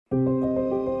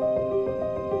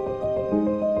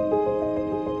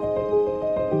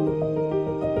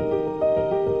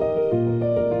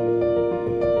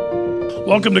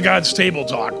Welcome to God's Table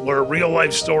Talk, where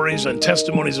real-life stories and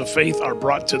testimonies of faith are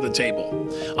brought to the table.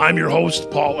 I'm your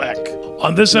host, Paul Eck.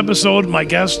 On this episode, my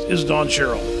guest is Dawn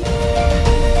Sherrill.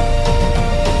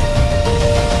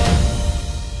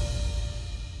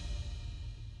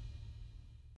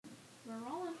 We're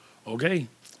rolling. Okay.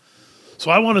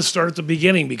 So I want to start at the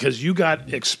beginning because you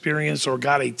got experience or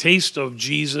got a taste of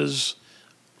Jesus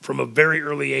from a very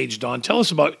early age, Dawn. Tell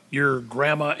us about your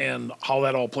grandma and how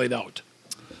that all played out.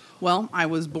 Well, I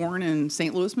was born in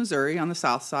St. Louis, Missouri on the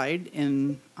south side,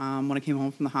 and when I came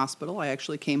home from the hospital, I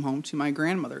actually came home to my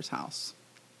grandmother's house.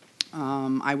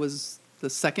 I was the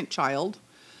second child.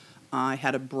 I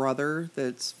had a brother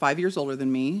that's 5 years older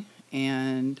than me,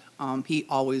 and he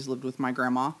always lived with my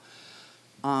grandma.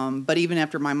 But even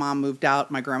after my mom moved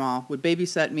out, my grandma would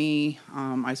babysit me.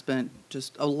 I spent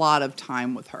just a lot of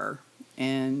time with her,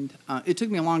 and it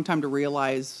took me a long time to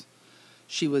realize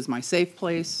she was my safe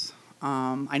place.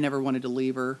 I never wanted to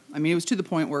leave her. I mean, it was to the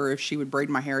point where if she would braid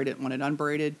my hair, I didn't want it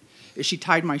unbraided. If she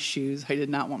tied my shoes, I did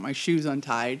not want my shoes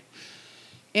untied.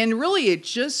 And really, it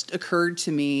just occurred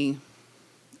to me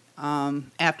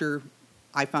after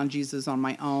I found Jesus on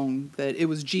my own that it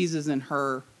was Jesus in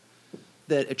her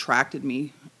that attracted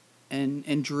me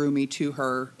and drew me to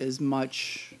her as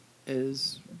much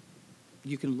as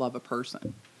you can love a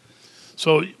person.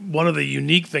 So one of the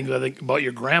unique things I think about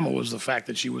your grandma was the fact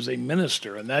that she was a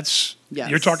minister, and that's Yes.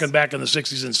 You're talking back in the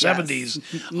 60s and 70s.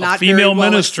 Yes. Not a female very well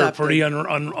minister, accepted. pretty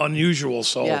unusual.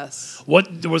 So, Yes.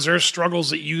 what was there struggles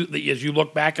that as you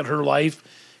look back at her life,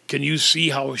 can you see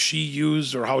how she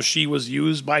used or how she was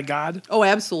used by God? Oh,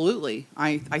 absolutely.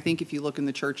 I think if you look in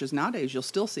the churches nowadays, you'll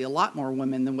still see a lot more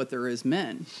women than what there is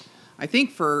men. I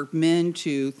think for men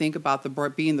to think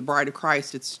about being the bride of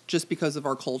Christ, it's just because of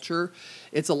our culture.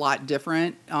 It's a lot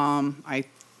different. I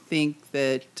think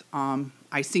that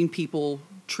I've seen people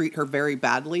treat her very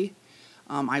badly.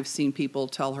 I've seen people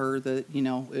tell her that,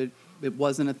 it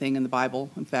wasn't a thing in the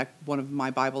Bible. In fact, one of my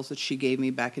Bibles that she gave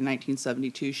me back in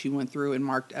 1972, she went through and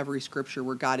marked every scripture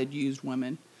where God had used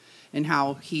women and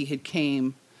how he had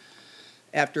came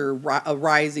after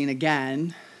rising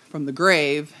again from the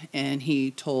grave, and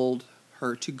he told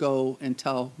her to go and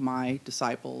tell my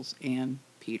disciples and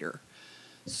Peter.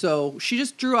 So she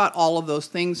just drew out all of those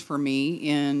things for me,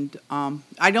 and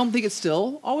I don't think it's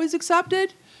still always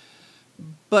accepted,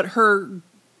 but her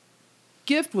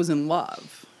gift was in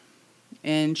love,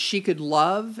 and she could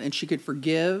love and she could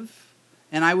forgive,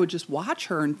 and I would just watch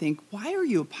her and think, why are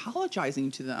you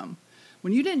apologizing to them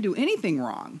when you didn't do anything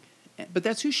wrong? But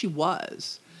that's who she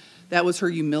was. That was her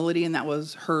humility, and that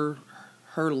was her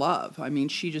love. I mean,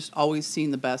 she just always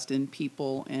seen the best in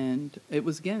people, and it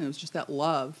was just that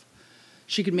love.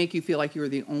 She could make you feel like you were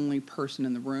the only person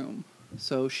in the room.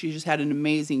 So she just had an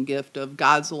amazing gift of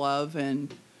God's love,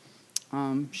 and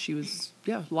she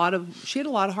had a lot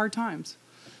of hard times.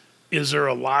 Is there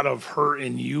a lot of her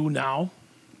in you now?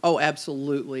 Oh,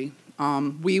 absolutely.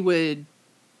 We would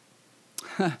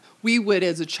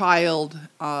as a child,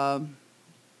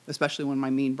 especially when my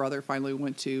mean brother finally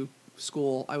went to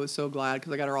school, I was so glad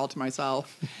because I got her all to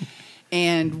myself.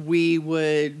 And we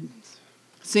would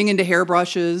sing into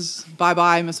hairbrushes, Bye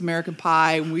Bye Miss American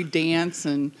Pie, and we'd dance,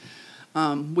 and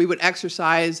we would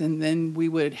exercise, and then we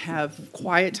would have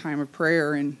quiet time of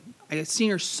prayer. And I had seen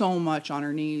her so much on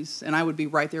her knees, and I would be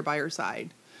right there by her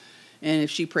side. And if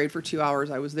she prayed for 2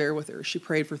 hours, I was there with her. If she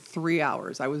prayed for 3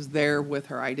 hours, I was there with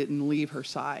her. I didn't leave her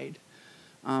side.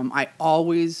 I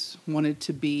always wanted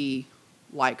to be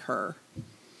like her.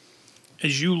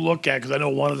 As you look at, because I know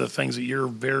one of the things that you're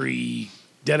very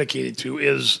dedicated to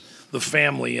is the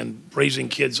family and raising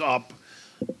kids up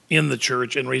in the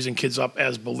church and raising kids up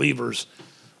as believers.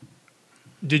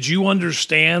 Did you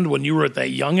understand when you were at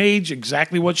that young age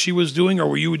exactly what she was doing, or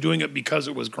were you doing it because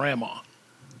it was grandma?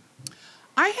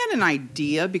 I had an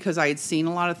idea because I had seen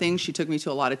a lot of things. She took me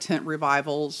to a lot of tent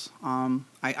revivals.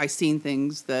 I seen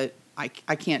things that I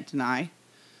can't deny.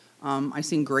 I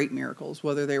seen great miracles,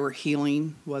 whether they were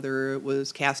healing, whether it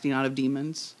was casting out of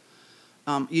demons.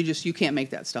 You can't make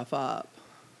that stuff up.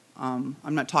 I'm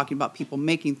not talking about people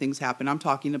making things happen. I'm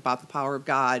talking about the power of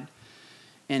God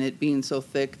and it being so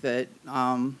thick that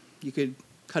you could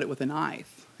cut it with a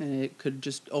knife and it could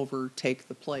just overtake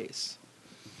the place.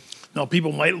 Now,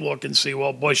 people might look and say,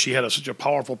 well, boy, she had such a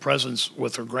powerful presence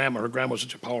with her grandma. Her grandma was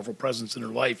such a powerful presence in her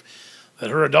life that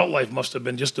her adult life must have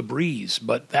been just a breeze.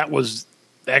 But that was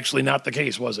actually not the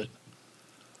case, was it?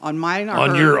 On mine or on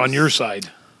hers? on your side?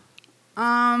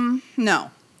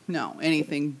 No,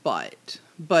 anything but.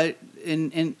 But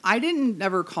and I didn't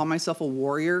ever call myself a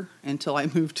warrior until I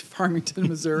moved to Farmington,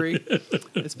 Missouri.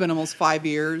 It's been almost 5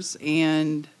 years,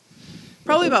 and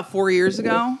probably about 4 years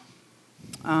ago,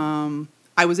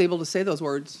 I was able to say those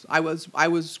words. I was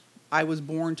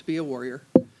born to be a warrior,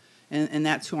 and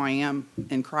that's who I am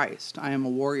in Christ. I am a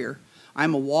warrior.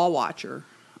 I'm a wall watcher.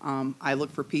 I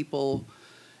look for people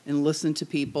and listen to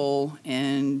people,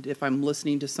 and if I'm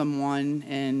listening to someone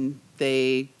and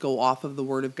they go off of the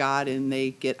Word of God and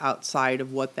they get outside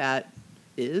of what that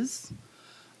is,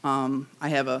 I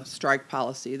have a strike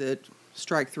policy that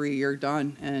strike 3, you're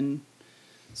done. And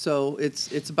so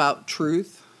it's about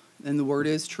truth, and the Word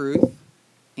is truth,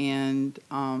 and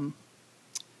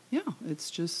yeah,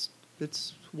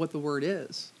 it's what the Word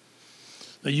is.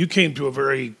 Now, you came to a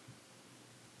very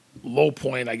low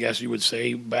point, I guess you would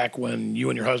say, back when you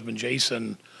and your husband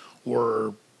Jason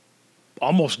were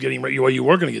almost getting ready. You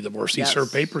were going to get divorced. He Yes.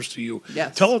 served papers to you.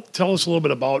 Yes. Tell us a little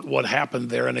bit about what happened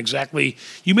there, and exactly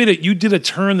you did a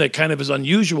turn that kind of is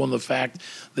unusual in the fact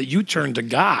that you turned to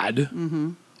God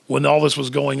Mm-hmm. when all this was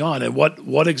going on, and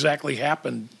what exactly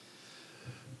happened.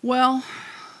 Well,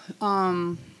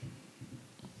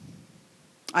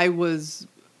 I was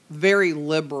very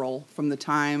liberal from the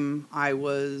time I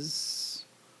was,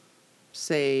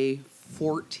 say,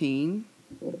 14.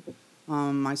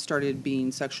 I started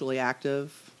being sexually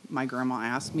active. My grandma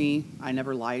asked me. I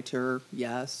never lied to her,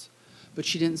 yes. But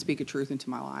she didn't speak a truth into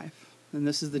my life. And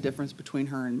this is the difference between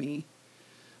her and me.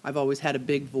 I've always had a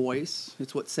big voice.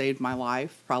 It's what saved my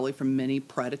life, probably from many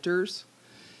predators.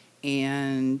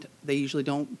 And they usually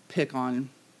don't pick on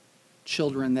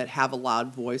children that have a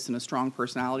loud voice and a strong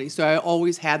personality. So I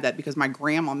always had that because my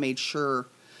grandma made sure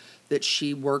that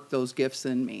she worked those gifts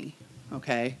in me,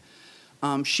 okay?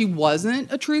 She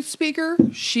wasn't a truth speaker.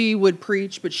 She would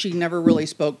preach, but she never really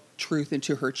spoke truth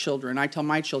into her children. I tell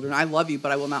my children, I love you,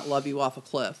 but I will not love you off a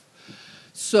cliff.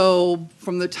 So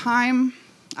from the time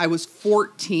I was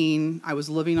 14, I was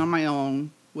living on my own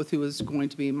with who was going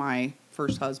to be my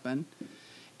first husband.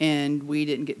 And we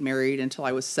didn't get married until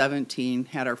I was 17,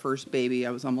 had our first baby.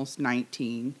 I was almost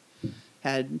 19.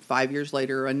 Had 5 years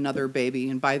later another baby.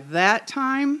 And by that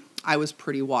time, I was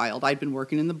pretty wild. I'd been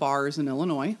working in the bars in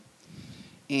Illinois.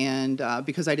 And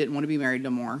because I didn't want to be married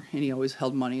no more. And he always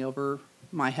held money over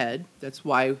my head. That's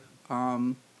why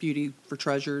Beauty for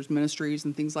Treasures ministries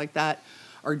and things like that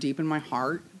are deep in my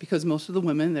heart. Because most of the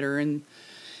women that are in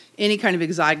any kind of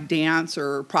exotic dance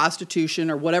or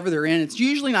prostitution or whatever they're in, it's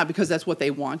usually not because that's what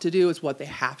they want to do, it's what they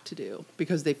have to do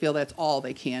because they feel that's all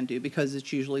they can do because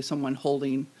it's usually someone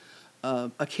holding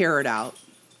a carrot out.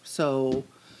 So,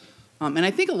 and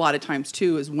I think a lot of times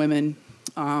too as women,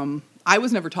 I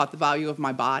was never taught the value of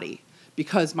my body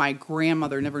because my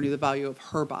grandmother never knew the value of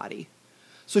her body.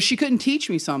 So she couldn't teach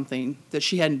me something that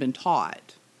she hadn't been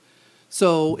taught.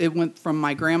 So it went from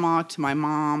my grandma to my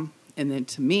mom and then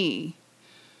to me.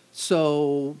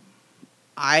 So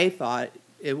I thought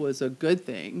it was a good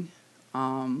thing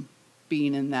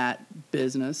being in that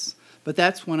business. But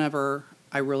that's whenever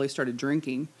I really started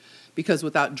drinking because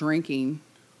without drinking,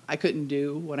 I couldn't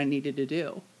do what I needed to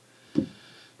do.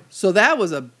 So that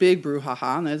was a big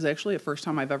brouhaha, and that was actually the first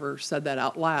time I've ever said that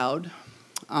out loud.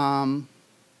 I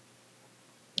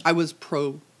was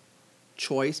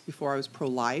pro-choice before I was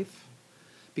pro-life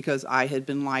because I had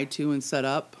been lied to and set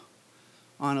up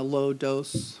on a low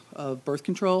dose of birth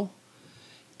control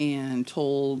and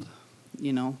told,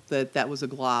 that was a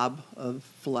glob of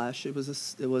flesh. It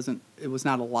was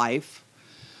not a life.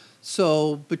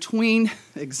 So between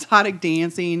exotic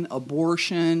dancing,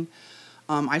 abortion,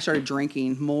 I started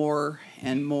drinking more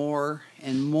and more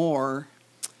and more.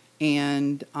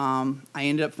 And I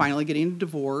ended up finally getting a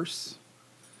divorce.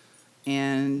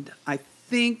 And I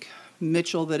think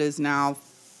Mitchell, that is now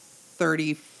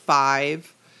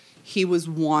 35, he was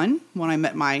 1 when I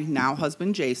met my now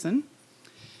husband, Jason.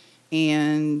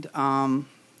 And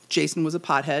Jason was a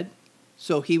pothead.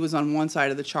 So he was on one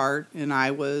side of the chart, and I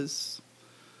was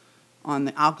on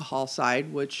the alcohol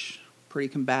side, which pretty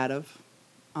combative.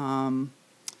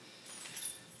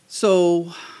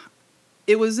 So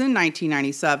it was in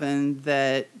 1997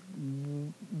 that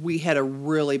we had a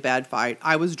really bad fight.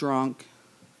 I was drunk.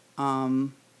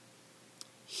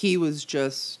 He was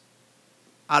just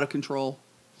out of control.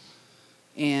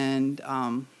 And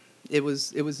it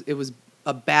was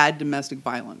a bad domestic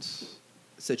violence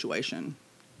situation.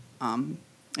 And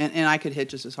I could hit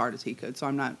just as hard as he could, so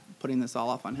I'm not putting this all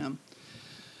off on him.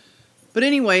 But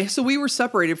anyway, so we were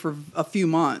separated for a few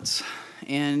months,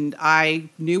 and I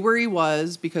knew where he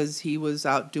was because he was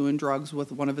out doing drugs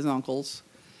with one of his uncles,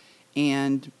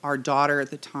 and our daughter at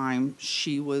the time,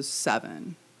 she was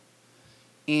 7.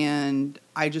 And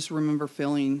I just remember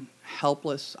feeling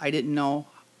helpless. I didn't know.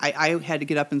 I had to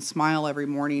get up and smile every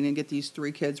morning and get these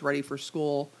 3 kids ready for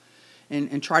school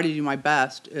and try to do my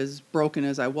best, as broken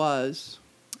as I was.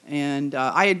 And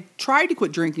I had tried to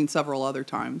quit drinking several other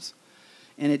times,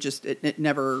 and it just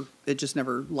never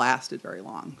lasted very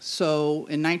long. So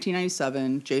in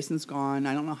 1997, Jason's gone.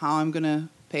 I don't know how I'm going to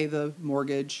pay the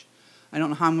mortgage. I don't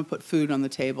know how I'm going to put food on the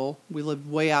table. We lived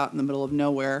way out in the middle of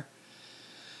nowhere.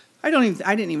 I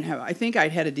didn't even have, I think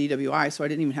I'd had a DWI, so I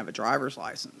didn't even have a driver's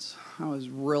license. I was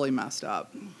really messed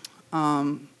up.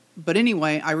 But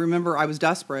anyway, I remember I was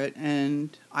desperate,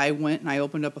 and I went and I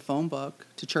opened up a phone book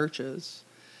to churches.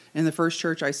 And the first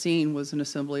church I seen was an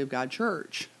Assembly of God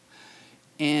church.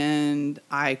 And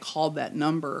I called that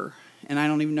number, and I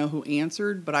don't even know who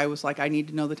answered, but I was like, I need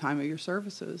to know the time of your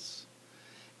services.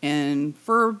 And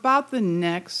for about the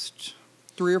next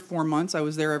 3 or 4 months, I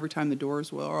was there every time the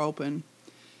doors were open.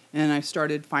 And I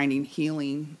started finding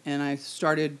healing, and I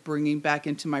started bringing back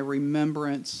into my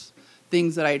remembrance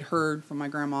things that I'd heard from my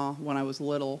grandma when I was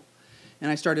little. And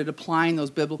I started applying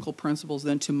those biblical principles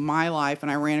then to my life,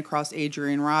 and I ran across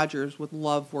Adrian Rogers with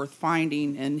Love Worth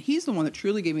Finding, and he's the one that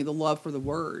truly gave me the love for the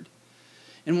Word.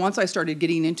 And once I started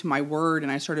getting into my Word,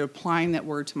 and I started applying that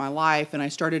Word to my life, and I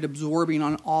started absorbing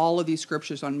on all of these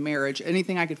scriptures on marriage,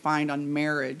 anything I could find on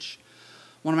marriage.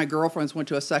 One of my girlfriends went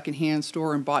to a secondhand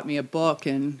store and bought me a book,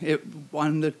 and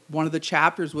one of the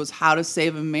chapters was how to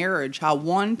save a marriage, how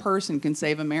one person can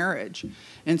save a marriage.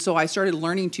 And so I started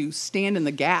learning to stand in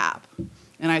the gap,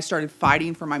 and I started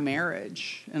fighting for my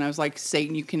marriage. And I was like,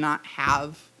 Satan, you cannot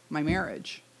have my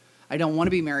marriage. I don't want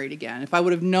to be married again. If I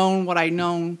would have known what I'd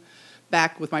known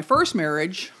back with my first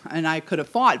marriage, and I could have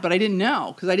fought, but I didn't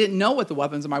know, because I didn't know what the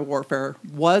weapons of my warfare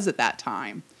was at that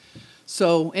time.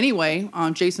 So anyway,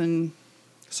 Jason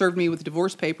served me with the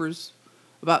divorce papers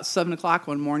about 7 o'clock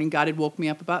one morning. God had woke me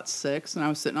up about 6, and I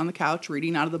was sitting on the couch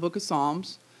reading out of the book of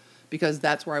Psalms, because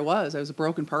that's where I was. I was a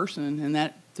broken person,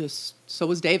 and so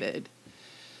was David.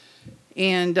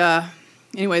 And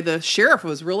anyway, the sheriff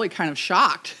was really kind of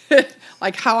shocked,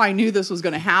 like how I knew this was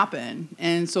going to happen.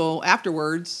 And so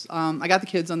afterwards, I got the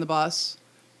kids on the bus,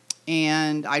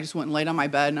 and I just went and laid on my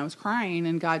bed, and I was crying,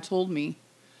 and God told me,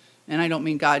 and I don't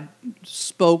mean God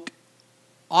spoke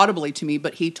audibly to me,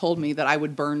 but he told me that I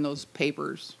would burn those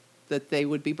papers, that they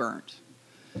would be burnt.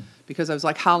 Because I was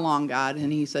like, how long, God?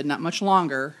 And he said, not much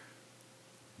longer.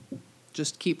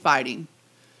 Just keep fighting.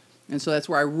 And so that's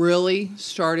where I really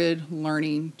started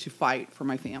learning to fight for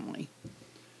my family.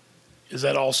 Is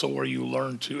that also where you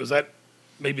learned to, is that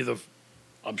maybe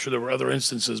I'm sure there were other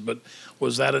instances, but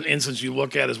was that an instance you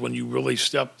look at as when you really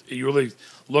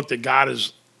looked at God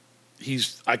as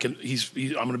I'm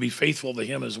going to be faithful to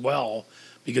him as well,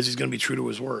 because he's going to be true to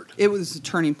his word? It was a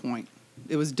turning point.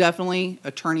 It was definitely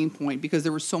a turning point, because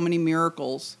there were so many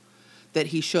miracles that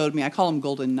he showed me. I call them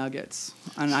golden nuggets,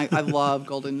 and I love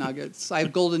golden nuggets. I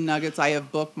have golden nuggets. I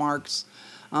have bookmarks.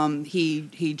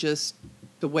 He just,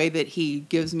 the way that he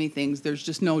gives me things, there's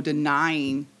just no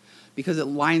denying, because it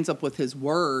lines up with his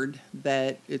word,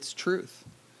 that it's truth.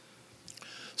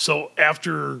 So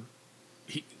after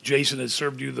Jason had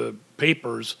served you the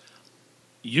papers,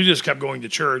 you just kept going to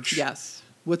church. Yes.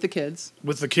 With the kids.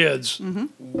 With the kids.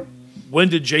 Mm-hmm. When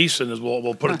did Jason,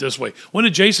 we'll put it this way, when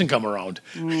did Jason come around?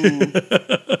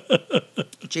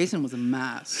 Jason was a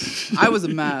mess. I was a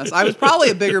mess. I was probably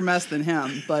a bigger mess than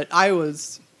him, but I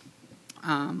was,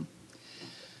 I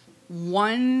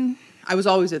was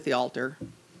always at the altar.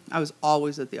 I was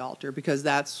always at the altar, because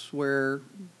that's where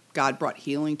God brought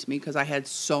healing to me, because I had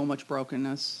so much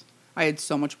brokenness. I had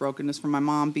so much brokenness from my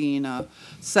mom being a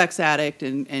sex addict,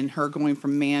 and her going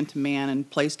from man to man and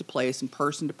place to place and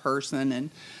person to person and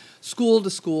school to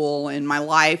school. In my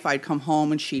life, I'd come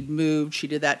home and she'd moved. She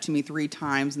did that to me 3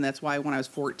 times, and that's why when I was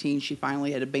 14, she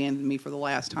finally had abandoned me for the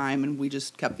last time, and we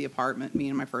just kept the apartment, me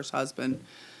and my first husband.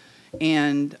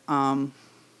 And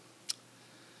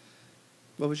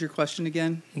what was your question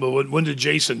again? Well, when did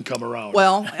Jason come around?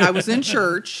 Well, I was in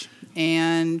church,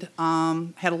 and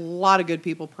had a lot of good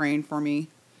people praying for me,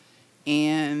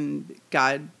 and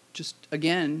God just,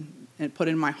 again, it put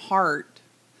in my heart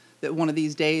that one of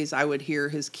these days I would hear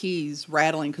his keys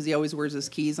rattling, because he always wears his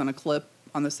keys on a clip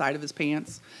on the side of his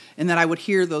pants, and that I could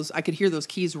hear those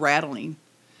keys rattling,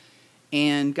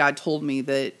 and God told me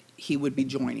that he would be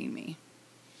joining me.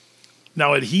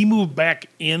 Now, had he moved back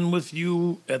in with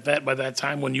you by that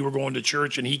time when you were going to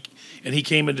church, and he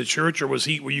came into church, or were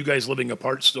you guys living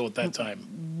apart still at that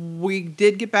time? We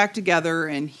did get back together,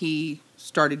 and he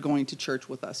started going to church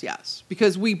with us, yes,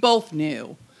 because we both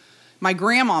knew. My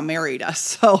grandma married us,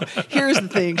 so here's the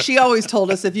thing. She always told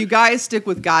us, if you guys stick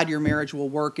with God, your marriage will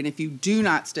work, and if you do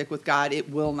not stick with God, it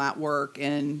will not work,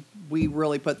 and we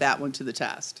really put that one to the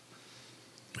test.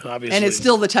 Obviously. And it's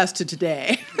still the test to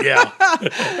today.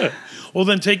 Yeah. Well,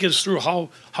 then take us through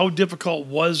how difficult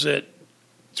was it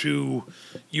to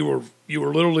you were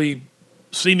literally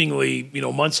seemingly,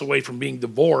 months away from being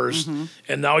divorced,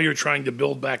 and now you're trying to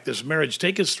build back this marriage.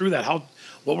 Take us through that.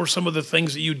 What were some of the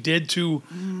things that you did to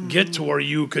get to where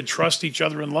you could trust each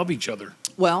other and love each other?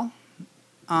 Well,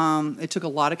 it took a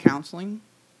lot of counseling.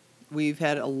 We've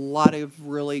had a lot of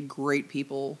really great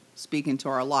people speak into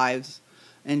our lives.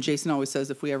 And Jason always says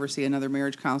if we ever see another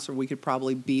marriage counselor, we could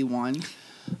probably be one.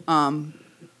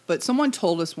 But someone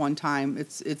told us one time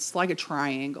it's like a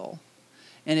triangle.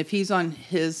 And if he's on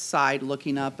his side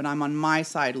looking up and I'm on my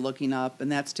side looking up,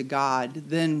 and that's to God,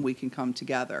 then we can come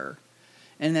together.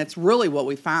 And that's really what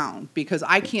we found, because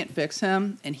I can't fix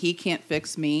him and he can't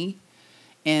fix me.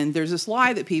 And there's this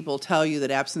lie that people tell you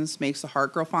that abstinence makes the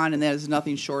heart grow fond, and that is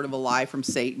nothing short of a lie from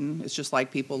Satan. It's just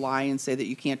like people lie and say that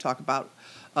you can't talk about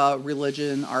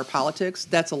religion or politics.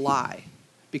 That's a lie,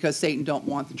 because Satan don't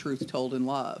want the truth told in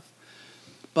love.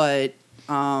 But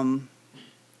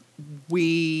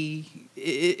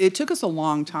it took us a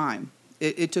long time.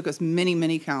 It took us many,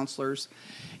 many counselors.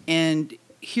 And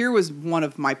here was one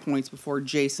of my points before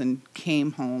Jason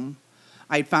came home.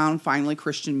 I found finally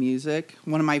Christian music.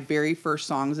 One of my very first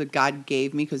songs that God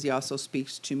gave me, because he also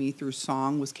speaks to me through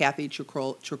song, was Kathy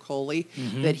Tricoli,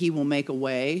 That He Will Make a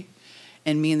Way.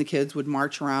 And me and the kids would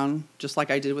march around, just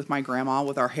like I did with my grandma,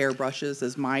 with our hairbrushes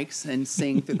as mics, and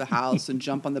sing through the house and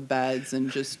jump on the beds and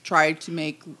just try to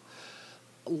make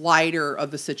lighter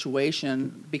of the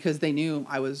situation, because they knew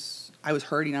I was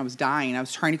hurting, I was dying, I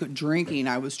was trying to quit drinking,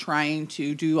 I was trying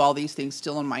to do all these things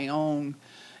still on my own,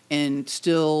 and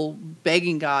still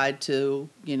begging God to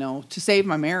save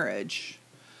my marriage.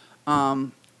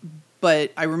 But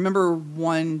I remember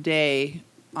one day,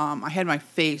 I had my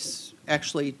face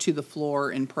actually to the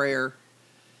floor in prayer,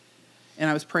 and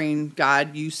I was praying,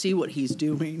 God, you see what he's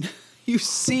doing. You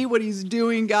see what he's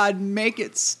doing, God, make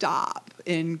it stop.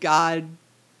 And God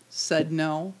said,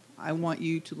 no, I want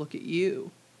you to look at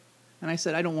you. And I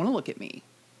said, I don't want to look at me.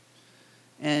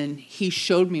 And he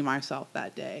showed me myself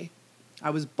that day. I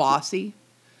was bossy.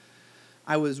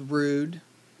 I was rude.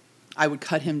 I would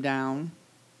cut him down.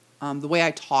 The way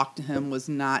I talked to him was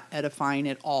not edifying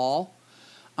at all.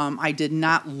 I did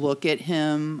not look at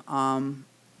him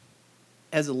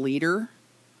as a leader.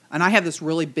 And I have this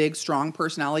really big, strong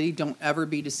personality. Don't ever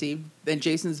be deceived. And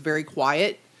Jason's very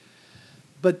quiet.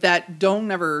 But don't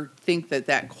ever think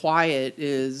that quiet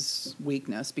is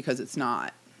weakness, because it's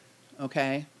not.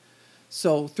 Okay?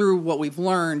 So through what we've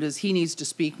learned is he needs to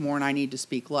speak more and I need to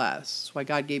speak less. That's why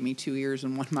God gave me 2 ears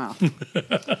and 1 mouth.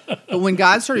 But when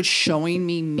God started showing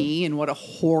me and what a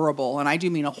horrible, and I do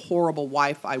mean a horrible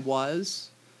wife I was,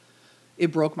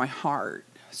 it broke my heart.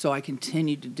 So I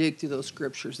continued to dig through those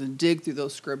scriptures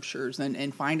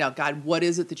and find out, God, what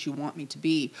is it that you want me to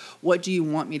be? What do you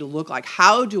want me to look like?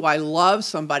 How do I love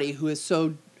somebody who has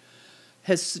so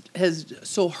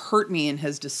hurt me and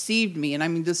has deceived me? And I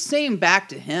mean the same back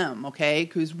to him, okay?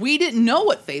 Because we didn't know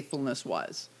what faithfulness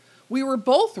was. We were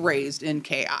both raised in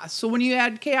chaos. So when you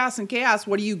add chaos and chaos,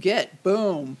 what do you get?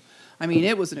 Boom. I mean,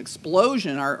 it was an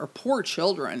explosion, our poor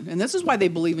children. And this is why they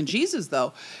believe in Jesus,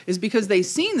 though, is because they've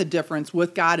seen the difference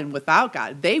with God and without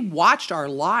God. They watched our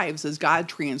lives as God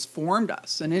transformed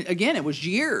us. And it was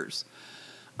years.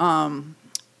 But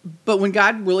when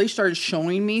God really started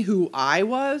showing me who I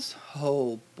was,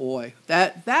 oh boy,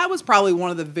 that was probably one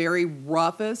of the very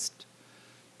roughest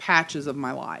patches of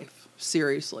my life,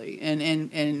 seriously.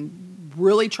 And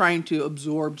really trying to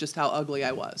absorb just how ugly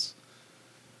I was.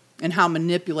 And how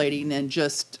manipulating and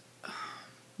just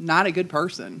not a good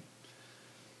person.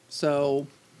 So,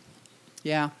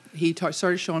 yeah, he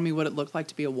started showing me what it looked like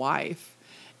to be a wife.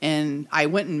 And I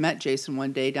went and met Jason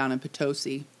one day down in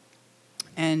Potosi.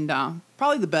 And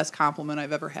probably the best compliment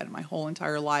I've ever had in my whole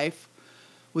entire life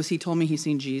was he told me he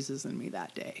seen Jesus in me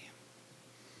that day.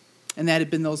 And that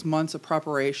had been those months of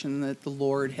preparation that the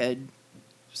Lord had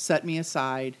set me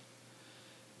aside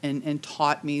and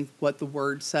taught me what the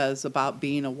word says about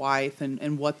being a wife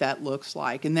and what that looks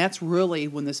like. And that's really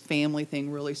when this family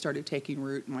thing really started taking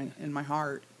root in my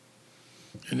heart.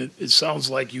 And it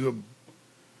sounds like you have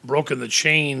broken the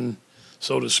chain,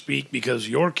 so to speak, because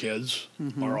your kids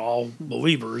are all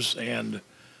believers, and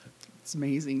it's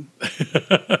amazing.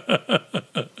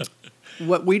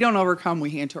 What we don't overcome,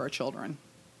 we hand to our children.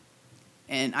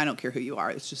 And I don't care who you are.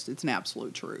 It's an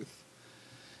absolute truth.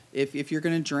 If you're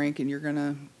going to drink and you're going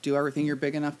to do everything you're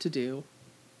big enough to do,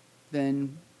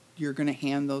 then you're going to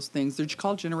hand those things. They're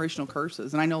called generational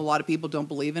curses. And I know a lot of people don't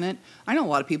believe in it. I know a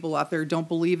lot of people out there don't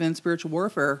believe in spiritual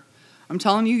warfare. I'm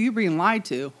telling you, you're being lied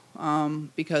to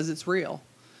because it's real.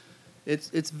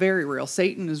 It's very real.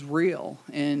 Satan is real.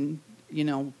 And,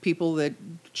 people that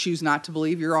choose not to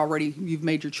believe, you've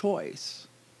made your choice.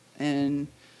 And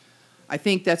I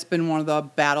think that's been one of the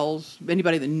battles.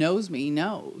 Anybody that knows me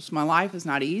knows my life is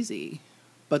not easy,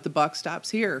 but the buck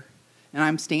stops here. And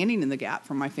I'm standing in the gap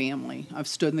for my family. I've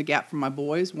stood in the gap for my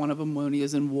boys, one of them when he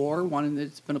was in war, one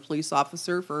that's been a police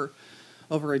officer for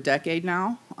over a decade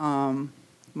now.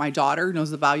 My daughter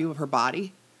knows the value of her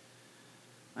body.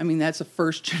 I mean, that's a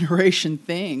first-generation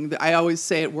thing. I always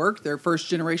say at work, they're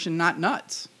first-generation not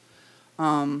nuts.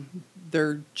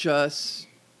 They're just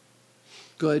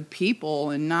good people,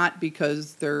 and not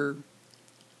because they're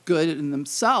good in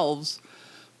themselves,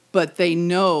 but they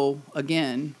know,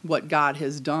 again, what God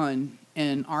has done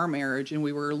in our marriage, and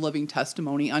we were a living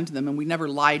testimony unto them, and we never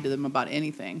lied to them about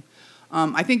anything.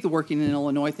 I think the working in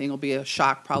Illinois thing will be a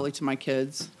shock probably to my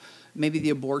kids. Maybe the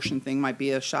abortion thing might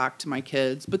be a shock to my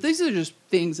kids. But these are just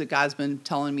things that God's been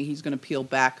telling me he's going to peel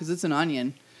back, because it's an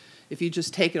onion. If you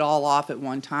just take it all off at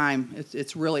one time,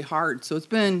 it's really hard. So it's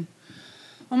been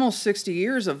almost 60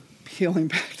 years of peeling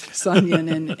back this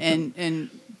onion,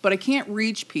 but I can't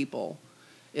reach people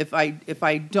if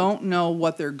I don't know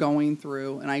what they're going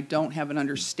through and I don't have an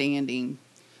understanding.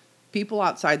 People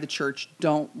outside the church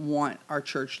don't want our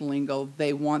church lingo.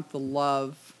 They want the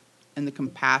love and the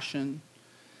compassion,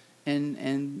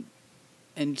 and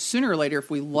sooner or later, if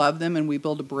we love them and we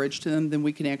build a bridge to them, then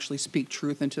we can actually speak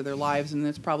truth into their lives, and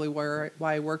that's probably why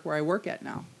I work at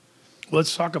now.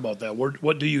 Let's talk about that.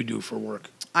 What do you do for work?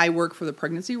 I work for the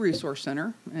Pregnancy Resource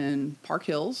Center in Park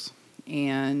Hills,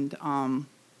 and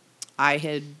I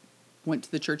had went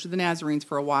to the Church of the Nazarenes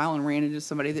for a while and ran into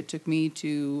somebody that took me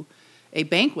to a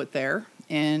banquet there,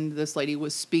 and this lady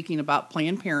was speaking about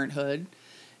Planned Parenthood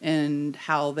and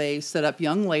how they set up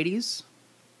young ladies,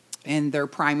 and they're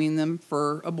priming them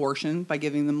for abortion by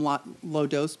giving them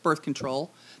low-dose birth control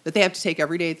that they have to take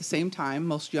every day at the same time.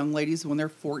 Most young ladies, when they're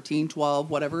 14, 12,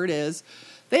 whatever it is,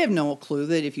 they have no clue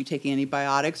that if you take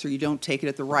antibiotics or you don't take it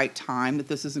at the right time, that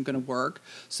this isn't going to work.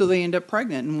 So they end up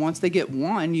pregnant. And once they get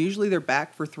one, usually they're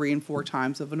back for 3 and 4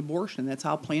 times of an abortion. That's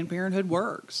how Planned Parenthood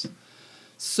works.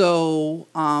 So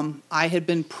I had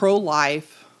been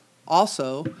pro-life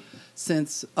also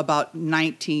since about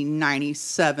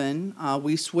 1997.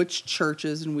 We switched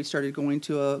churches and we started going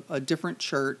to a different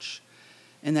church.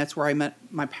 And that's where I met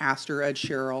my pastor, Ed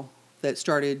Sherrill, that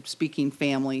started speaking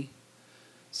family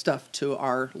stuff to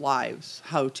our lives.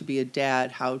 How to be a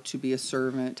dad, how to be a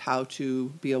servant, how to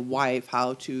be a wife,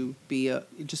 how to be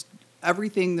just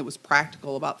everything that was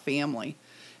practical about family.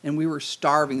 And we were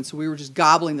starving, so we were just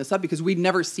gobbling this up because we'd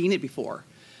never seen it before.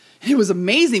 It was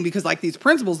amazing because like these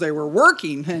principles, they were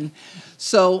working. And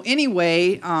so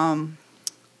anyway,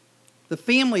 the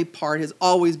family part has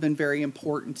always been very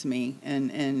important to me,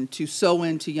 and to sow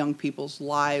into young people's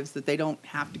lives that they don't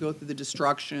have to go through the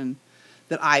destruction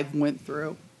that I've went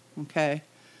through, okay?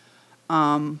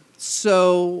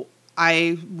 So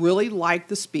I really liked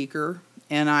the speaker,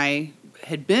 and I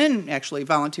had been actually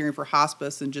volunteering for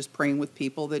hospice and just praying with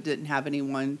people that didn't have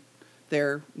anyone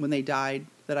there when they died,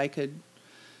 that I could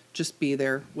just be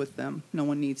there with them. No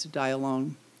one needs to die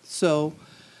alone. So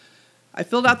I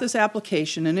filled out this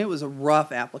application, and it was a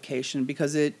rough application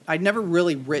because I'd never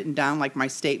really written down like my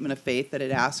statement of faith that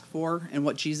it asked for and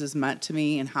what Jesus meant to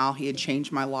me and how he had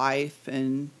changed my life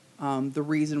and the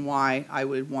reason why I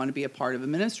would want to be a part of a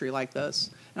ministry like this.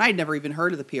 And I had never even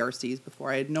heard of the PRCs before.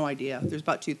 I had no idea. There's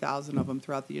about 2,000 of them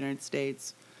throughout the United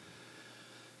States.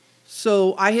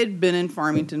 So I had been in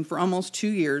Farmington for almost 2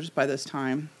 years by this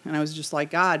time, and I was just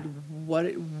like, God, what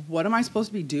am I supposed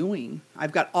to be doing?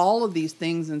 I've got all of these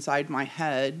things inside my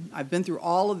head. I've been through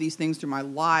all of these things through my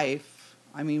life.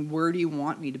 I mean, where do you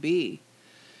want me to be?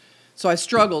 So I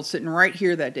struggled sitting right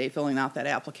here that day filling out that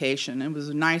application. It was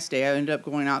a nice day. I ended up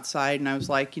going outside, and I was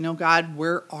like, God,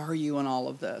 where are you in all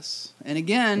of this? And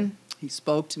again, he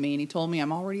spoke to me, and he told me,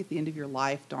 I'm already at the end of your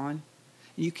life, Dawn,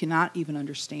 and you cannot even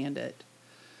understand it.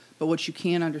 But what you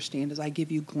can understand is I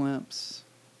give you a glimpse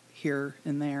here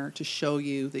and there to show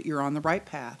you that you're on the right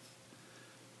path.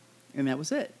 And that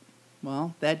was it.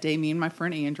 Well, that day, me and my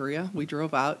friend Andrea, we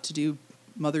drove out to do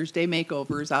Mother's Day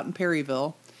makeovers out in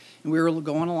Perryville. And we were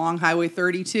going along Highway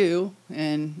 32,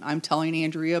 and I'm telling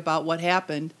Andrea about what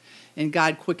happened. And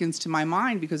God quickens to my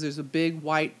mind because there's a big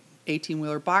white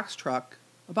 18-wheeler box truck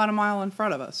about a mile in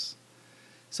front of us.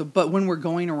 So, but when we're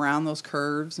going around those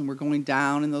curves and we're going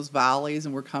down in those valleys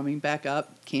and we're coming back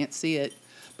up, can't see it,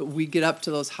 but we get up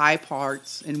to those high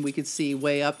parts and we could see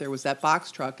way up there was that box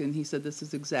truck. And he said, this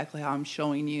is exactly how I'm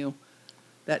showing you.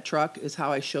 That truck is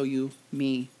how I show you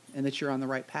me and that you're on the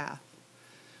right path.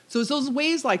 So it's those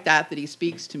ways like that he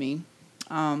speaks to me.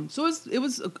 So it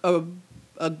was a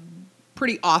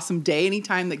pretty awesome day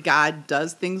anytime that God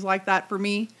does things like that for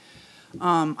me.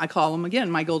 I call them,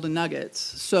 again, my golden nuggets.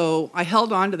 So I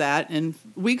held on to that, and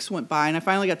weeks went by, and I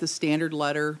finally got the standard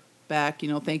letter back,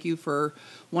 thank you for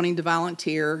wanting to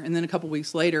volunteer. And then a couple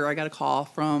weeks later, I got a call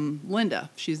from Linda.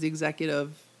 She's the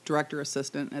executive director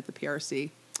assistant at the PRC.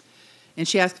 And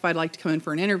she asked if I'd like to come in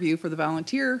for an interview for the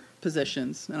volunteer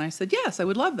positions. And I said, yes, I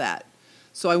would love that.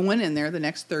 So I went in there the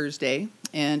next Thursday,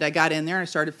 and I got in there and I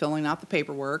started filling out the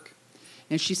paperwork.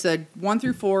 And she said 1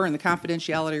 through 4 in the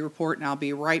confidentiality report, and I'll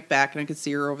be right back. And I could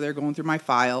see her over there going through my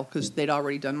file because they'd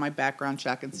already done my background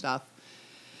check and stuff.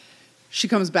 She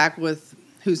comes back with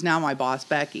who's now my boss,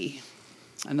 Becky,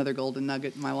 another golden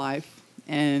nugget in my life.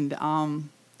 And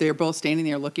they're both standing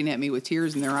there looking at me with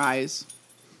tears in their eyes.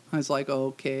 I was like,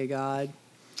 okay, God.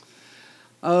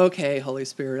 Okay, Holy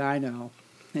Spirit, I know.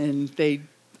 And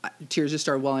tears just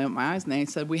started welling up my eyes, and they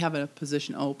said, we have a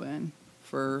position open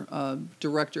for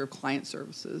Director of Client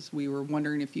Services. We were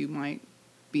wondering if you might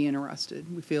be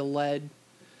interested. We feel led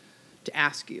to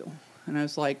ask you. And I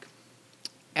was like,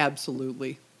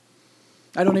 absolutely.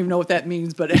 I don't even know what that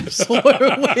means, but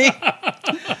absolutely.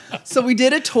 So we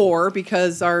did a tour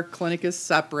because our clinic is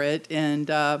separate, and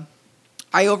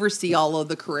I oversee all of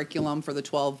the curriculum for the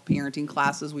 12 parenting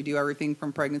classes. We do everything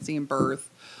from pregnancy and birth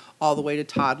all the way to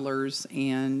toddlers,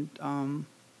 and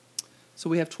so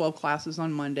we have 12 classes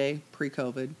on Monday,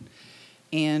 pre-COVID,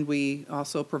 and we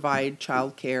also provide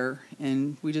child care,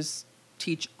 and we just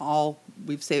teach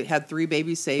we've had 3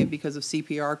 babies saved because of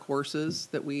CPR courses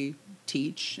that we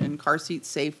teach, and car seat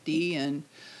safety, and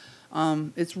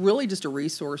it's really just a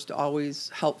resource to always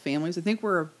help families. I think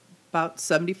we're about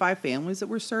 75 families that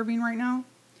we're serving right now,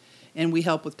 and we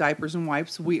help with diapers and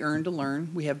wipes. We earn to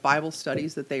learn. We have Bible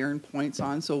studies that they earn points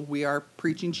on, so we are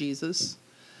preaching Jesus.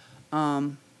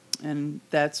 And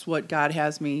that's what God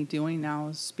has me doing now,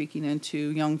 is speaking into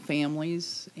young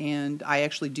families. And I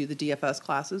actually do the DFS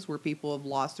classes where people have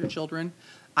lost their children.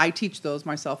 I teach those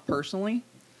myself personally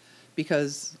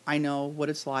because I know what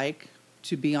it's like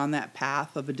to be on that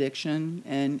path of addiction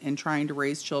and trying to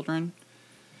raise children.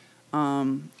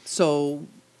 So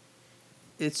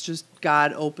it's just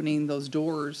God opening those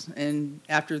doors. And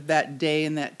after that day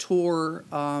and that tour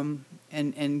and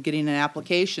getting an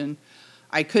application,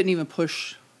 I couldn't even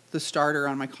push the starter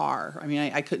on my car. I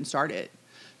mean, I couldn't start it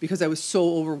because I was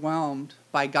so overwhelmed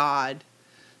by God.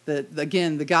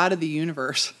 Again, the God of the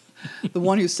universe, the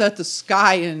one who set the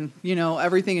sky and,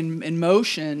 everything in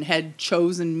motion, had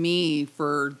chosen me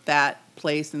for that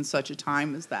place in such a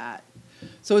time as that.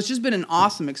 So it's just been an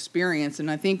awesome experience. And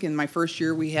I think in my first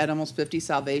year, we had almost 50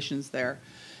 salvations there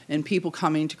and people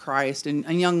coming to Christ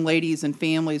and young ladies and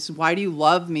families. Why do you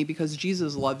love me? Because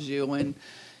Jesus loves you. And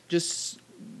just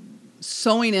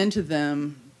sowing into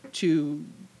them to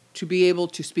be able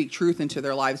to speak truth into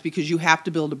their lives, because you have to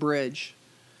build a bridge.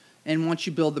 And once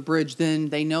you build the bridge, then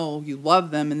they know you love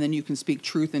them, and then you can speak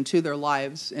truth into their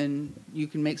lives, and you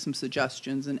can make some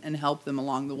suggestions and help them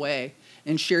along the way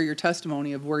and share your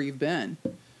testimony of where you've been.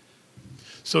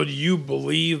 So do you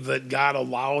believe that God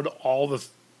allowed all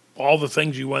the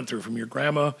things you went through from your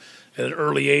grandma at an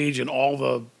early age, and all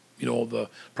the the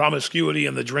promiscuity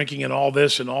and the drinking and all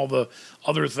this and all the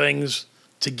other things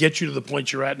to get you to the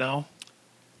point you're at now?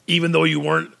 Even though you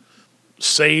weren't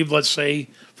saved, let's say,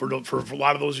 for a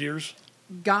lot of those years?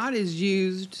 God has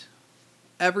used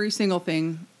every single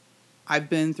thing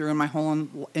I've been through in my whole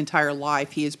entire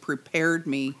life. He has prepared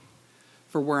me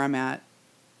for where I'm at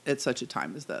such a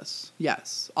time as this.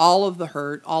 Yes, all of the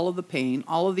hurt, all of the pain,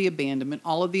 all of the abandonment,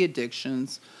 all of the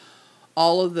addictions,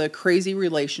 all of the crazy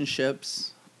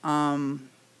relationships,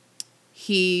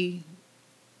 He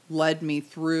led me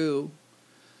through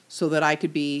so that I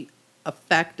could be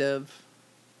effective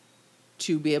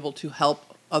to be able to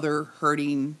help other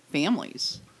hurting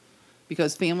families,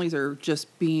 because families are just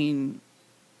being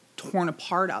torn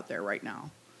apart out there right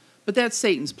now. But that's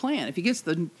Satan's plan. If he gets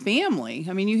the family,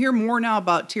 I mean, you hear more now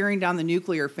about tearing down the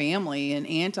nuclear family and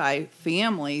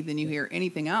anti-family than you hear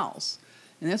anything else.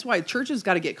 And that's why the church has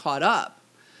got to get caught up.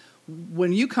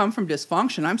 When you come from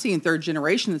dysfunction, I'm seeing third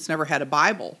generation that's never had a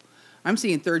Bible. I'm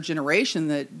seeing third generation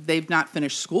that they've not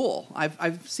finished school.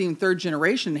 I've seen third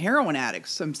generation heroin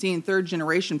addicts. I'm seeing third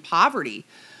generation poverty.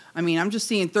 I mean, I'm just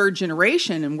seeing third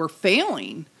generation, and we're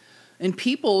failing. And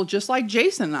people just like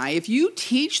Jason and I, if you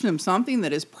teach them something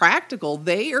that is practical,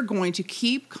 they are going to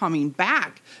keep coming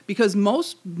back, because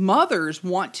most mothers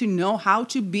want to know how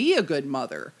to be a good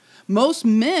mother. Most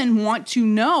men want to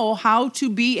know how to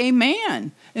be a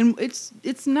man. And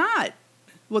it's not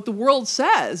what the world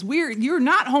says. You're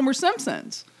not Homer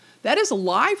Simpsons. That is a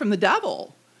lie from the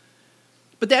devil.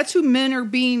 But that's who men are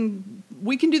being.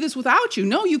 We can do this without you.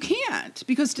 No, you can't,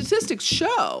 because statistics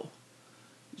show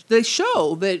they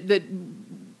show that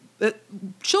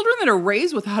children that are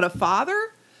raised without a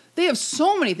father, they have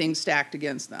so many things stacked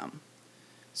against them.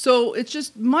 So it's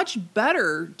just much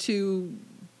better to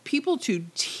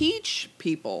teach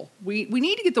people. We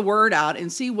need to get the word out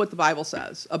and see what the Bible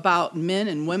says about men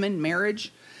and women,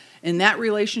 marriage, and that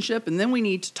relationship. And then we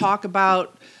need to talk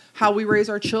about how we raise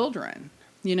our children.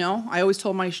 You know, I always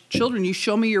told my children, you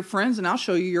show me your friends and I'll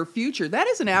show you your future. That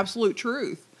is an absolute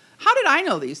truth. How did I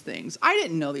know these things? I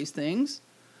didn't know these things.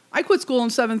 I quit school in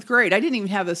 7th grade. I didn't even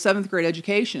have a 7th grade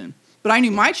education. But I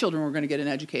knew my children were going to get an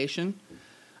education.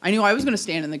 I knew I was going to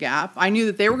stand in the gap. I knew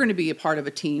that they were going to be a part of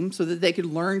a team so that they could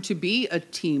learn to be a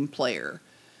team player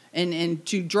and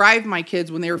to drive my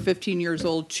kids when they were 15 years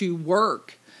old to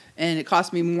work. And it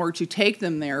cost me more to take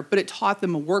them there, but it taught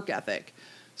them a work ethic.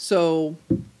 So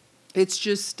it's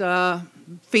just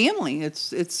family.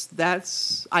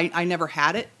 I never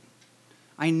had it.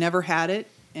 I never had it.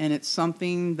 And it's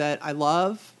something that I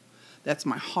love. That's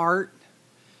my heart.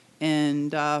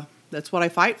 And that's what I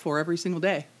fight for every single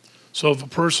day. So if a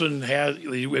person has,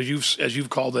 as you've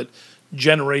called it,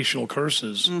 generational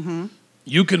curses,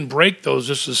 you can break those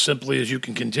just as simply as you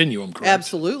can continue them, correct?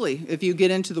 Absolutely. If you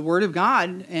get into the Word of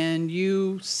God and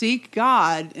you seek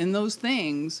God in those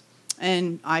things,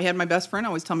 and I had my best friend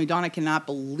always tell me, Dawn, I cannot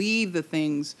believe the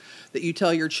things that you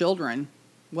tell your children.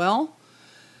 Well,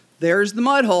 there's the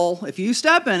mud hole. If you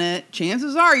step in it,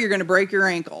 chances are you're going to break your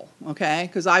ankle, okay?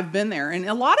 Because I've been there. And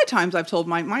a lot of times I've told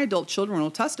my adult children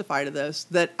will testify to this,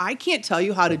 that I can't tell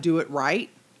you how to do it right,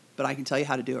 but I can tell you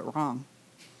how to do it wrong,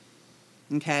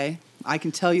 okay? I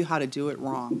can tell you how to do it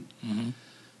wrong.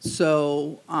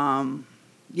 So,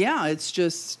 yeah, it's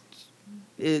just,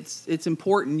 it's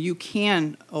important. You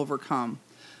can overcome.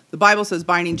 The Bible says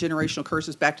binding generational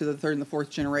curses back to the 3rd and the 4th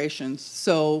generations.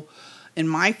 So in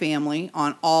my family,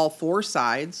 on all 4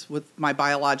 sides, with my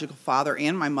biological father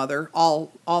and my mother,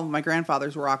 all of my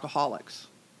grandfathers were alcoholics.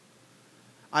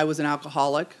 I was an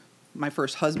alcoholic. My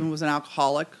first husband was an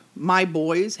alcoholic. My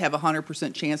boys have a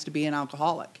 100% chance to be an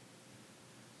alcoholic.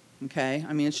 Okay?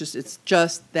 I mean, it's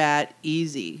just that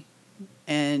easy.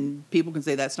 And people can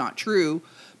say that's not true,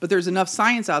 but there's enough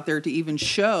science out there to even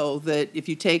show that if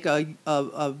you take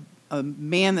a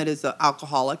man that is an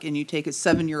alcoholic and you take his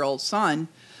 7-year-old son,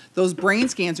 those brain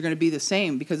scans are going to be the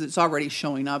same because it's already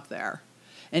showing up there.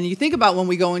 And you think about when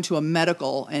we go into a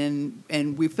medical and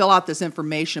we fill out this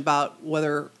information about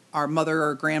whether our mother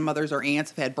or grandmothers or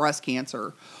aunts have had breast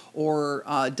cancer or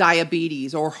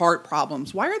diabetes or heart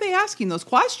problems. Why are they asking those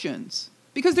questions?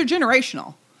 Because they're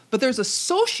generational. But there's a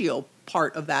socio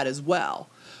part of that as well.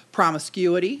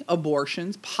 Promiscuity,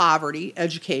 abortions, poverty,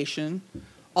 education,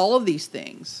 all of these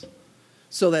things.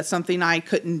 So that's something I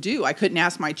couldn't do. I couldn't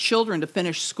ask my children to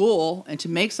finish school and to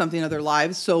make something of their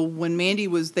lives. So when Mandy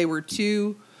they were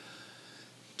 2,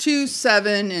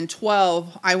 7, and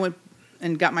 12, I went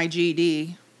and got my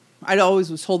GED. I'd always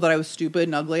was told that I was stupid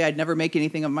and ugly. I'd never make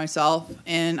anything of myself.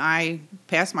 And I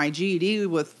passed my GED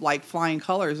with like flying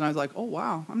colors. And I was like, oh,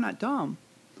 wow, I'm not dumb.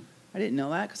 I didn't know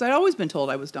that because I'd always been told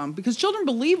I was dumb. Because children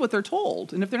believe what they're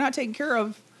told. And if they're not taken care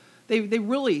of, they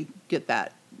really get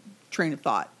that train of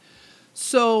thought.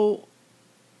 So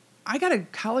I got a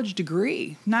college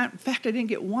degree. In fact, I didn't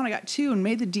get 1, I got 2 and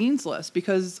made the dean's list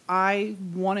because I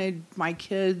wanted my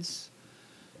kids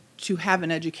to have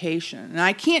an education. And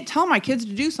I can't tell my kids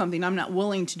to do something I'm not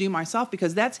willing to do myself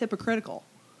because that's hypocritical.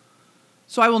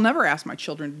 So I will never ask my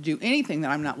children to do anything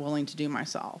that I'm not willing to do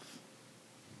myself.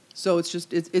 So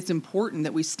it's important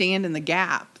that we stand in the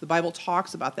gap. The Bible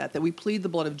talks about that we plead the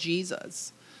blood of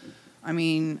Jesus. I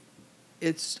mean,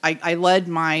 I led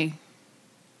my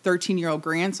 13-year-old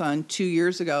grandson 2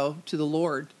 years ago to the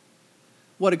Lord.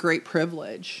 What a great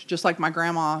privilege, just like my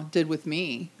grandma did with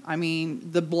me. I mean,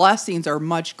 the blessings are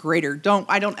much greater.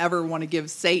 I don't ever want to give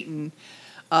Satan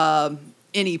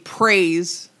any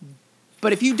praise,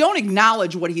 but if you don't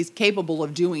acknowledge what he's capable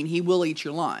of doing, he will eat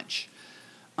your lunch.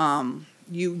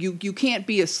 You can't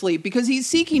be asleep because he's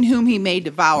seeking whom he may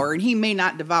devour, and he may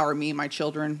not devour me, my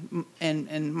children,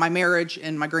 and my marriage,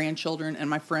 and my grandchildren, and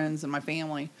my friends, and my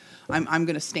family. I'm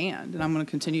going to stand, and I'm going to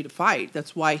continue to fight.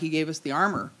 That's why he gave us the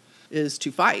armor, is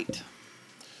to fight.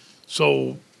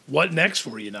 So what next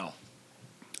for you now?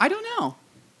 I don't know.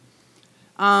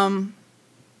 I'm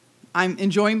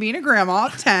enjoying being a grandma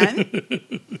at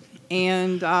 10,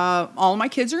 and all my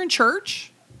kids are in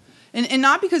church. And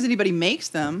not because anybody makes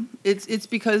them. It's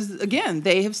because, again,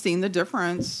 they have seen the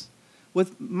difference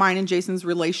with mine and Jason's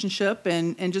relationship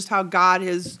and just how God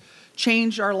has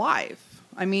changed our life.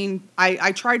 I mean,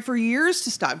 I tried for years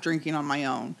to stop drinking on my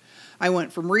own. I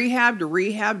went from rehab to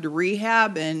rehab to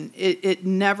rehab, and it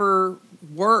never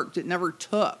worked. It never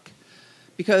took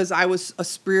because I was a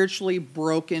spiritually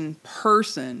broken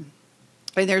person.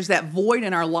 And there's that void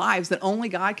in our lives that only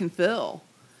God can fill,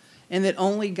 and that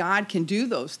only God can do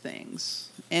those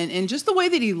things. And just the way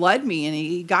that he led me and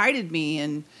he guided me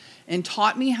and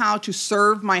taught me how to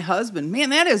serve my husband.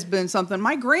 Man, that has been something.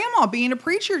 My grandma, being a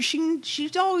preacher, she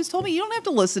always told me, you don't have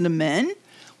to listen to men.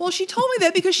 Well, she told me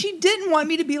that because she didn't want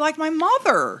me to be like my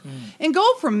mother and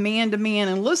go from man to man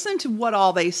and listen to what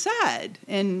all they said.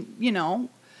 And, you know,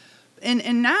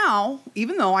 and now,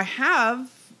 even though I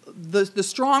have the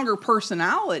stronger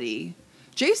personality,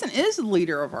 Jason is the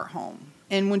leader of our home.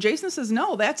 And when Jason says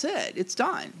no, that's it. It's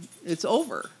done. It's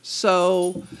over.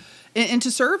 So, and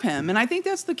to serve him. And I think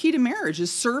that's the key to marriage,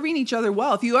 is serving each other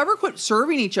well. If you ever quit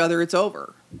serving each other, it's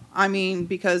over. I mean,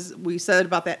 because we said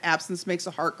about that absence makes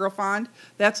a heart grow fond.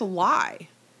 That's a lie.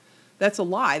 That's a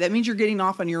lie. That means you're getting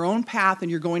off on your own path and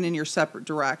you're going in your separate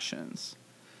directions.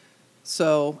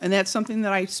 So, and that's something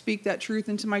that I speak that truth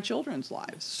into my children's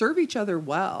lives. Serve each other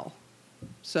well.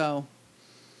 So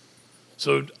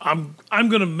I'm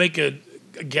going to make a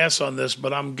guess on this,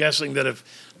 but I'm guessing that if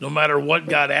no matter what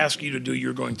God asks you to do,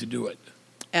 you're going to do it.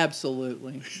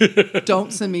 Absolutely.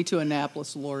 Don't send me to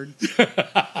Annapolis, Lord.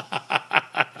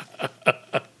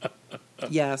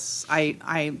 Yes,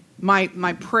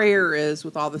 my prayer is,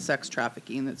 with all the sex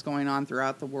trafficking that's going on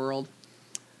throughout the world,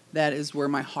 that is where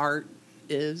my heart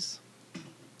is.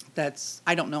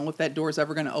 I don't know if that door is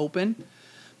ever going to open,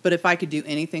 but if I could do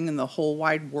anything in the whole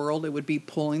wide world, it would be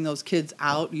pulling those kids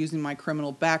out, using my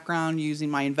criminal background, using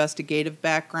my investigative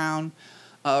background,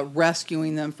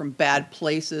 rescuing them from bad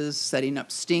places, setting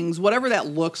up stings, whatever that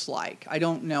looks like. I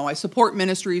don't know. I support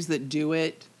ministries that do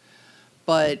it,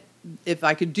 but if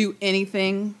I could do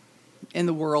anything in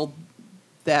the world,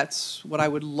 that's what I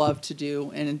would love to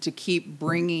do, and to keep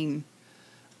bringing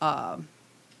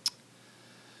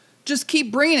just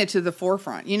keep bringing it to the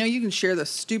forefront. You know, you can share the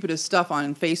stupidest stuff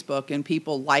on Facebook and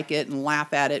people like it and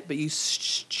laugh at it, but you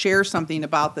share something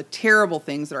about the terrible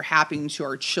things that are happening to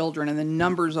our children and the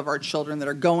numbers of our children that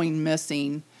are going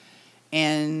missing.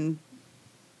 And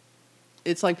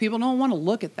it's like people don't want to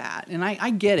look at that. And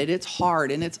I get it. It's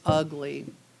hard and it's ugly.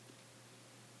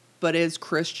 But as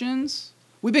Christians,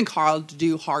 we've been called to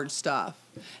do hard stuff.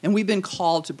 And we've been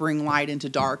called to bring light into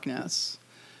darkness.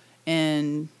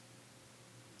 And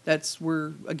that's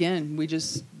where, again, we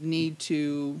just need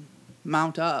to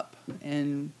mount up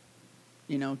and,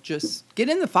 you know, just get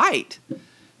in the fight.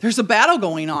 There's a battle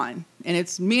going on, and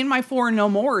it's me and my four and no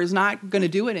more is not going to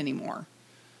do it anymore.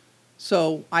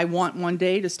 So I want one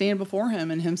day to stand before him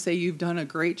and him say, you've done a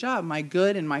great job, my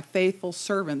good and my faithful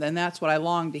servant. And that's what I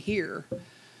long to hear.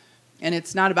 And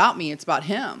it's not about me, it's about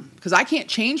him. Because I can't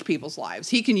change people's lives.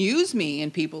 He can use me in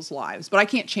people's lives, but I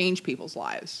can't change people's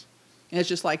lives. And it's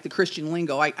just like the Christian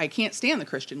lingo. I can't stand the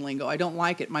Christian lingo. I don't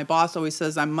like it. My boss always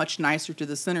says I'm much nicer to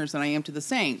the sinners than I am to the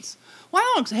saints. Well,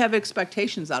 I don't have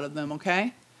expectations out of them,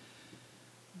 okay?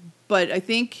 But I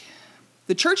think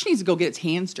the church needs to go get its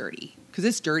hands dirty, because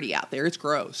it's dirty out there. It's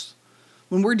gross.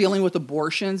 When we're dealing with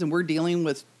abortions and we're dealing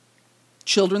with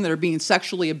children that are being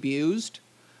sexually abused,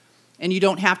 and you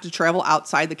don't have to travel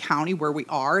outside the county where we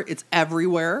are, it's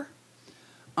everywhere.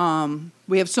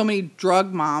 We have so many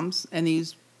drug moms, and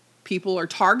these people are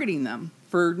targeting them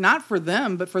for not for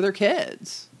them, but for their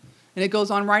kids. And it goes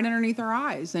on right underneath our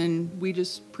eyes, and we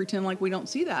just pretend like we don't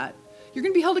see that. You're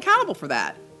going to be held accountable for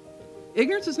that.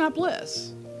 Ignorance is not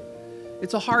bliss.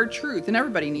 It's a hard truth, and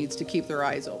everybody needs to keep their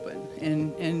eyes open.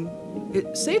 And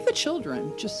save the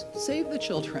children. Just save the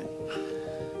children.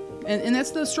 And that's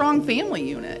the strong family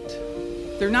unit.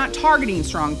 They're not targeting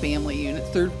strong family units.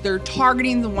 They're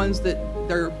targeting the ones that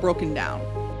they're broken down.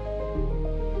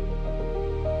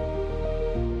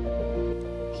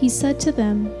 He said to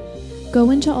them, "Go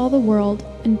into all the world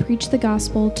and preach the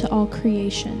gospel to all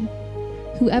creation.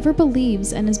 Whoever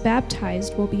believes and is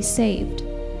baptized will be saved,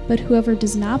 but whoever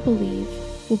does not believe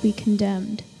will be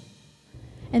condemned.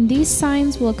 And these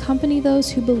signs will accompany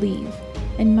those who believe.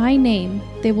 In my name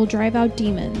they will drive out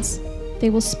demons.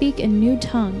 They will speak in new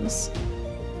tongues.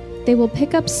 They will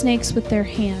pick up snakes with their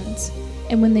hands,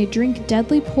 and when they drink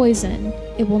deadly poison,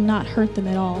 it will not hurt them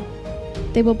at all.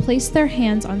 They will place their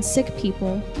hands on sick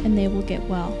people, and they will get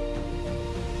well."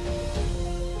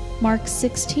 Mark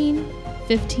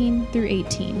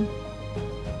 16:15-18.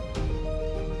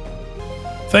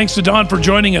 Thanks to Don for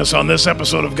joining us on this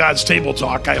episode of God's Table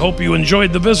Talk. I hope you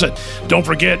enjoyed the visit. Don't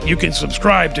forget, you can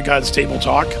subscribe to God's Table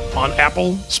Talk on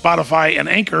Apple, Spotify, and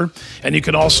Anchor, and you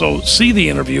can also see the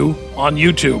interview on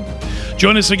YouTube.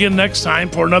 Join us again next time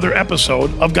for another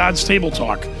episode of God's Table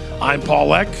Talk. I'm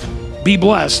Paul Eck. Be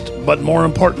blessed, but more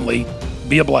importantly,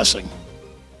 be a blessing.